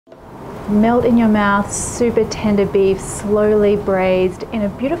Melt in your mouth, super tender beef, slowly braised in a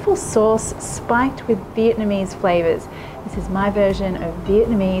beautiful sauce spiked with Vietnamese flavours. This is my version of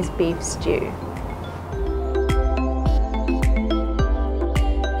Vietnamese beef stew.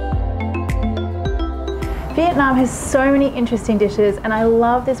 Vietnam has so many interesting dishes, and I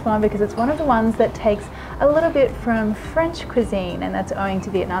love this one because it's one of the ones that takes a little bit from French cuisine, and that's owing to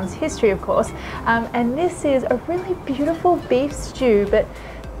Vietnam's history, of course. And this is a really beautiful beef stew, but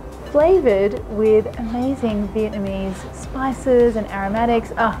flavoured with amazing Vietnamese spices and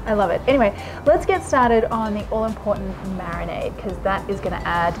aromatics. Oh, I love it. Anyway, let's get started on the all-important marinade, because that is going to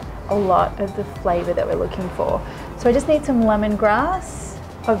add a lot of the flavour that we're looking for. So I just need some lemongrass.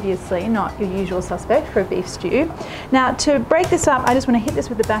 Obviously not your usual suspect for a beef stew. Now, to break this up, I just want to hit this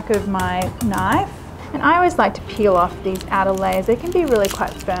with the back of my knife. And I always like to peel off these outer layers. They can be really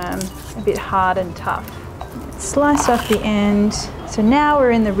quite firm, a bit hard and tough. Slice off the end. So now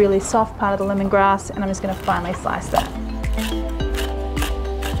we're in the really soft part of the lemongrass, and I'm just going to finely slice that.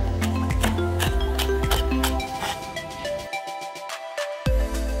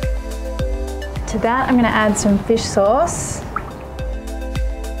 To that, I'm going to add some fish sauce,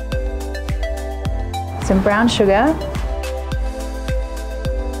 some brown sugar,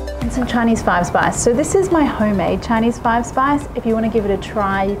 and some Chinese 5-spice. So this is my homemade Chinese 5-spice. If you want to give it a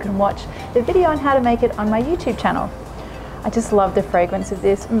try, you can watch the video on how to make it on my YouTube channel. I just love the fragrance of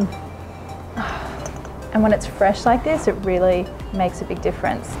this. And when it's fresh like this, it really makes a big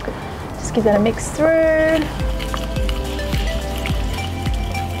difference. Just give that a mix through.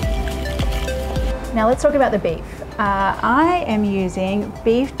 Now let's talk about the beef. I am using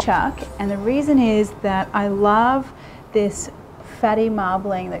beef chuck, and the reason is that I love this fatty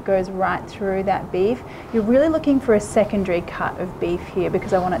marbling that goes right through that beef. You're really looking for a secondary cut of beef here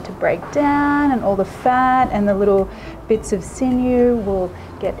because I want it to break down, and all the fat and the little bits of sinew will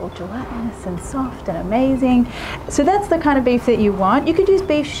get all gelatinous and soft and amazing. So that's the kind of beef that you want. You could use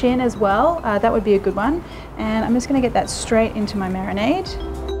beef shin as well. That would be a good one. And I'm just going to get that straight into my marinade.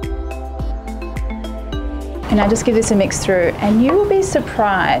 And I just give this a mix through, and you will be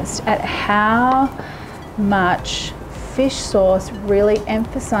surprised at how much fish sauce really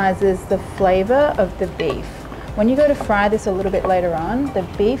emphasizes the flavor of the beef. When you go to fry this a little bit later on, the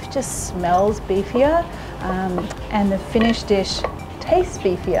beef just smells beefier, and the finished dish tastes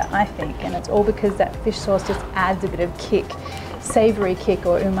beefier, I think, and it's all because that fish sauce just adds a bit of kick, savory kick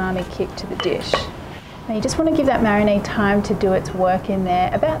or umami kick to the dish. Now you just want to give that marinade time to do its work in there.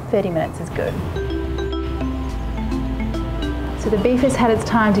 About 30 minutes is good. So the beef has had its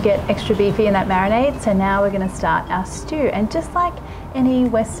time to get extra beefy in that marinade, so now we're going to start our stew. And just like any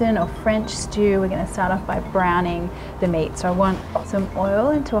Western or French stew, we're going to start off by browning the meat. So I want some oil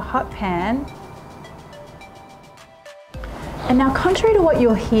into a hot pan. And now, contrary to what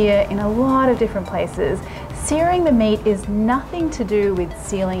you'll hear in a lot of different places, searing the meat is nothing to do with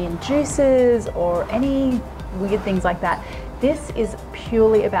sealing in juices or any weird things like that. This is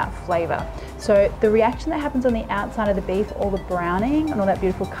purely about flavor. So the reaction that happens on the outside of the beef, all the browning and all that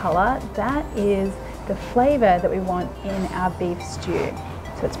beautiful color, that is the flavor that we want in our beef stew.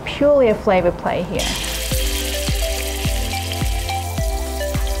 So it's purely a flavor play here.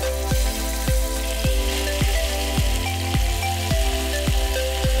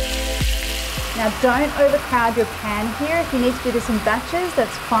 Now don't overcrowd your pan here. If you need to do this in batches,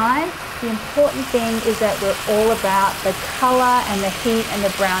 that's fine. The important thing is that we're all about the color and the heat and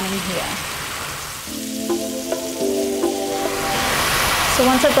the browning here. So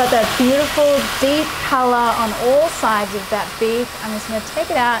once I've got that beautiful deep color on all sides of that beef, I'm just going to take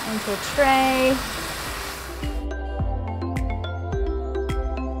it out into a tray.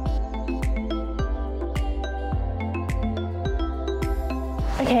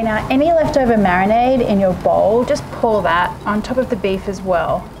 Okay, now any leftover marinade in your bowl, just pour that on top of the beef as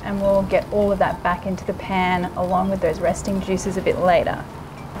well, and we'll get all of that back into the pan along with those resting juices a bit later.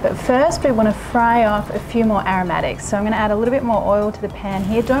 But first we want to fry off a few more aromatics. So I'm going to add a little bit more oil to the pan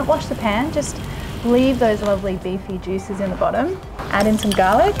here. Don't wash the pan, just leave those lovely beefy juices in the bottom. Add in some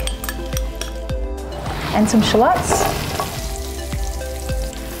garlic and some shallots.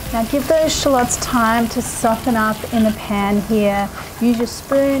 Now give those shallots time to soften up in the pan here. Use your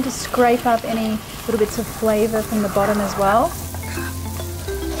spoon to scrape up any little bits of flavour from the bottom as well.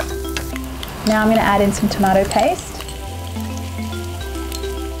 Now I'm going to add in some tomato paste.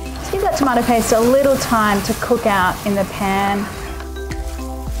 Just give that tomato paste a little time to cook out in the pan.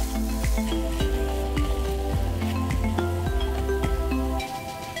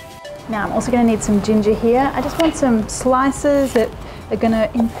 Now I'm also going to need some ginger here. I just want some slices that are going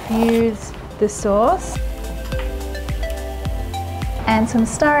to infuse the sauce. and some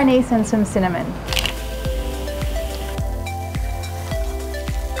star anise and some cinnamon.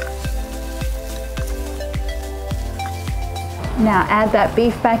 Now add that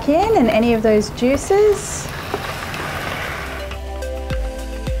beef back in and any of those juices.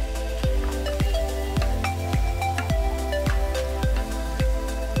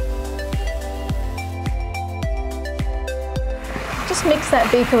 Just mix that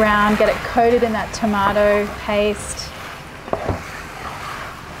beef around, get it coated in that tomato paste.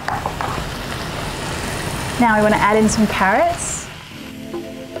 Now we want to add in some carrots.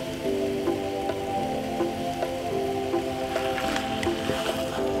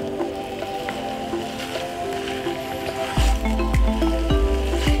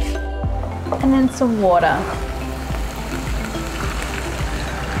 And then some water.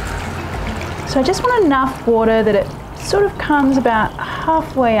 So I just want enough water that it sort of comes about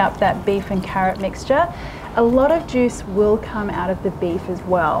halfway up that beef and carrot mixture. A lot of juice will come out of the beef as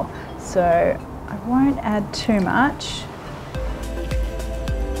well, so I won't add too much.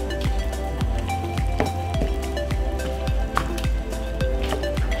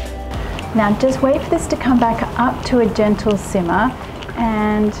 Now just wait for this to come back up to a gentle simmer,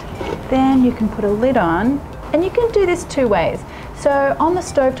 and then you can put a lid on, and you can do this two ways. So on the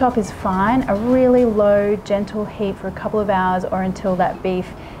stovetop is fine, a really low, gentle heat for a couple of hours or until that beef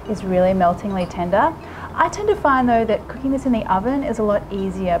is really meltingly tender. I tend to find though that cooking this in the oven is a lot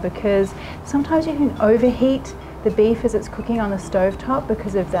easier because sometimes you can overheat the beef as it's cooking on the stovetop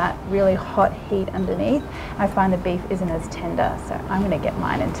because of that really hot heat underneath. I find the beef isn't as tender, so I'm going to get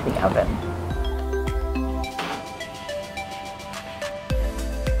mine into the oven.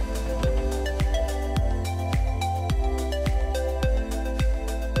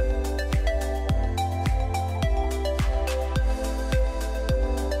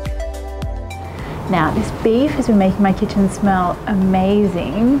 Now this beef has been making my kitchen smell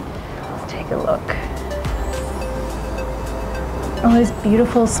amazing. Let's take a look. All those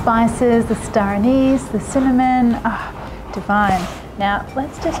beautiful spices, the star anise, the cinnamon, divine. Now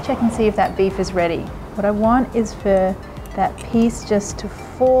let's just check and see if that beef is ready. What I want is for that piece just to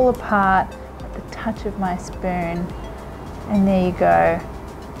fall apart at the touch of my spoon. And there you go.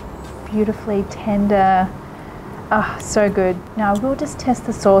 Beautifully tender. Ah, so good. Now we'll just test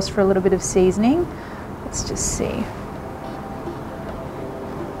the sauce for a little bit of seasoning. Let's just see.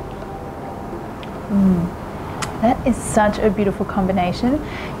 That is such a beautiful combination.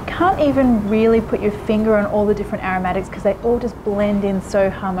 You can't even really put your finger on all the different aromatics because they all just blend in so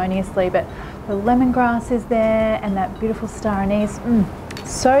harmoniously, but the lemongrass is there and that beautiful star anise.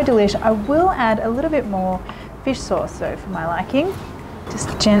 So delish. I will add a little bit more fish sauce though for my liking.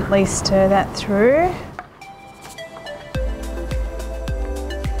 Just gently stir that through.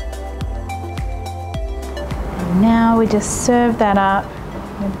 Now we just serve that up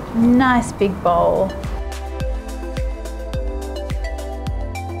in a nice big bowl.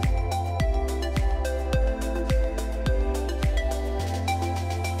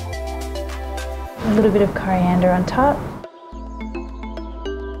 A little bit of coriander on top.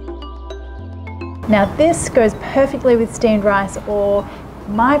 Now this goes perfectly with steamed rice, or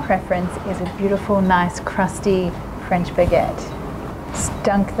my preference is a beautiful, nice, crusty French baguette. Just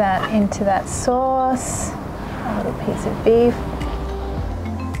dunk that into that sauce. A little piece of beef.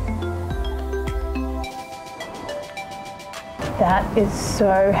 That is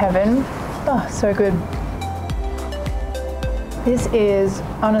so heaven. Oh, so good. This is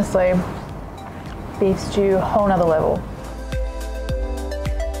honestly beef stew, whole nother level.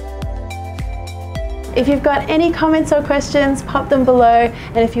 If you've got any comments or questions, pop them below,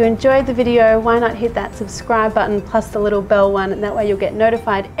 and if you enjoyed the video, why not hit that subscribe button plus the little bell one, and that way you'll get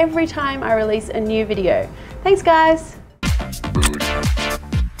notified every time I release a new video. Thanks guys!